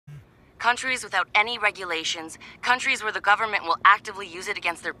Countries without any regulations, countries where the government will actively use it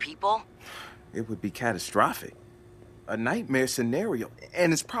against their people. It would be catastrophic. A nightmare scenario,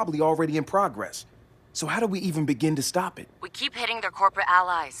 and it's probably already in progress. So how do we even begin to stop it? We keep hitting their corporate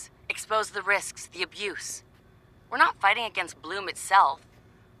allies, expose the risks, the abuse. We're not fighting against Bloom itself.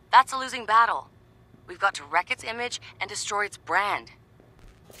 That's a losing battle. We've got to wreck its image and destroy its brand.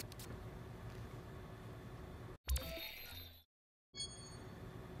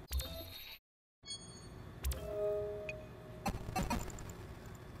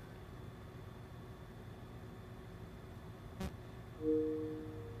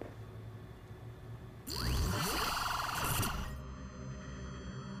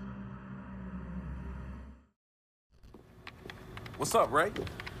 What's up, Ray?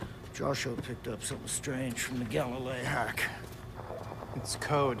 Joshua picked up something strange from the Galilee hack. It's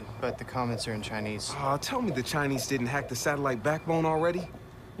code, but the comments are in Chinese. Tell me the Chinese didn't hack the satellite backbone already?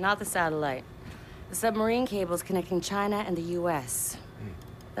 Not the satellite. The submarine cables connecting China and the US.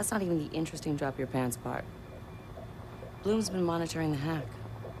 That's not even the interesting drop your pants part. Bloom's been monitoring the hack.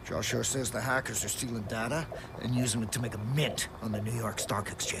 Joshua says the hackers are stealing data and using it to make a mint on the New York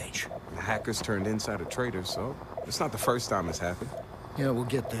Stock Exchange. The hackers turned insider traders, so it's not the first time it's happened. Yeah, well,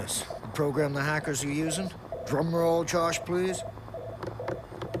 get this. The program the hackers are using? Drum roll, Josh, please.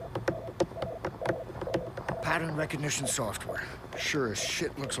 Pattern recognition software. Sure as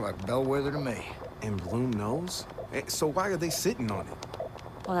shit looks like Bellwether to me. And Bloom knows? So why are they sitting on it?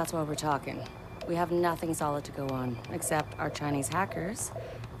 Well, that's why we're talking. We have nothing solid to go on, except our Chinese hackers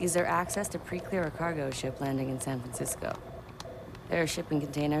use their access to pre-clear a cargo ship landing in San Francisco. Their shipping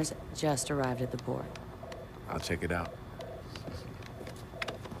containers just arrived at the port. I'll check it out.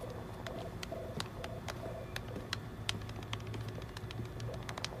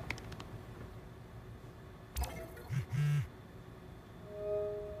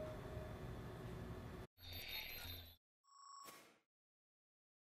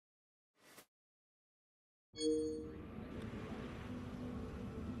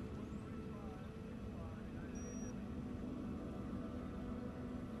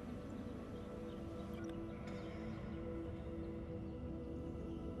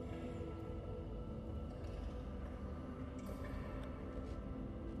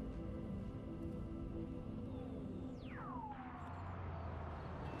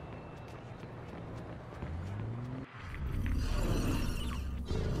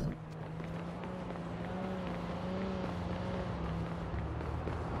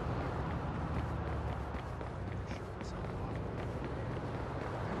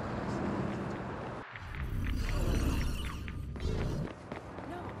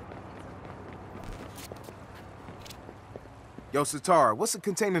 Yo, Sitara, what's the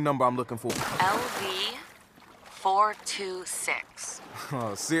container number I'm looking for? LV-426.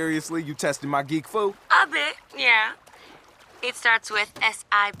 Oh, seriously? You testing my geek foo? A bit, yeah. It starts with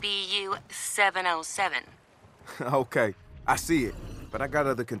SIBU 707. Okay, I see it. But I got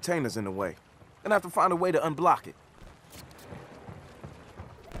other containers in the way. Gonna have to find a way to unblock it.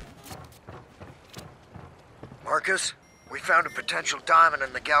 Marcus, we found a potential diamond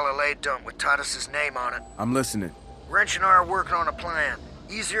in the Galilee dump with Titus's name on it. I'm listening. Wrench and I are working on a plan.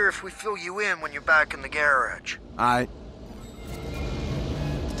 Easier if we fill you in when you're back in the garage. Aight.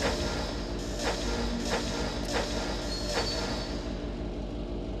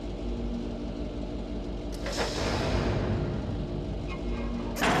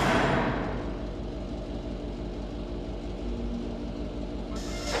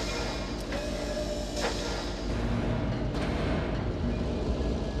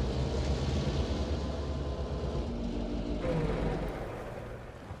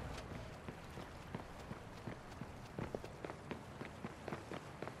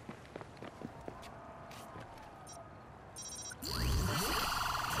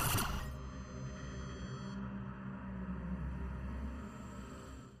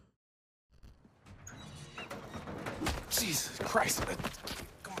 Jesus Christ.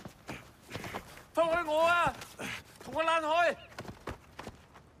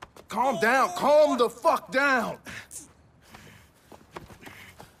 Calm down. Calm the fuck down.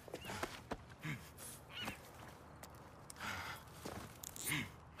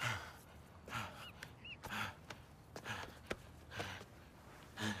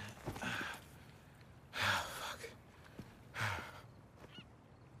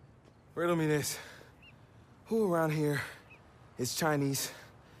 Riddle me this. Who around here is Chinese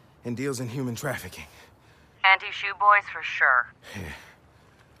and deals in human trafficking? Anti-shoe boys for sure. Yeah.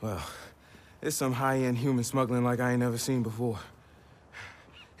 Well, it's some high-end human smuggling like I ain't never seen before.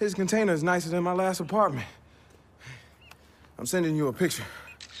 His container is nicer than my last apartment. I'm sending you a picture.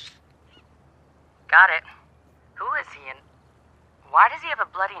 Got it. Who is he and why does he have a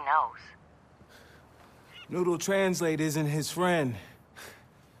bloody nose? Noodle Translate isn't his friend.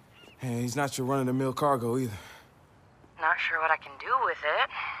 Hey, he's not your run-of-the-mill cargo either. Not sure what I can do with it.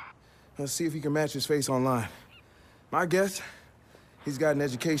 Let's see if he can match his face online. My guess, he's got an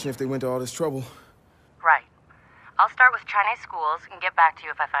education if they went to all this trouble. Right. I'll start with Chinese schools and get back to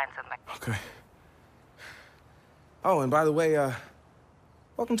you if I find something. Okay. Oh, and by the way,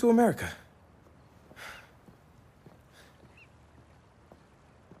 welcome to America.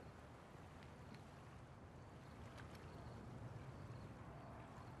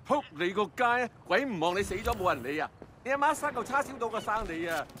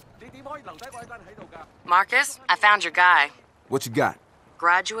 Marcus, I found your guy. What you got?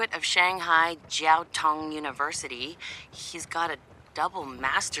 Graduate of Shanghai Jiaotong University. He's got a double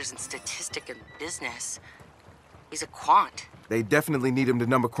master's in statistics and business. He's a quant. They definitely need him to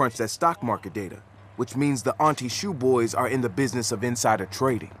number crunch that stock market data, which means the Auntie Shoe Boys are in the business of insider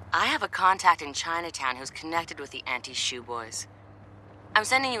trading. I have a contact in Chinatown who's connected with the Anti-Shoe Boys. I'm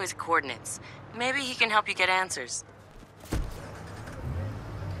sending you his coordinates. Maybe he can help you get answers.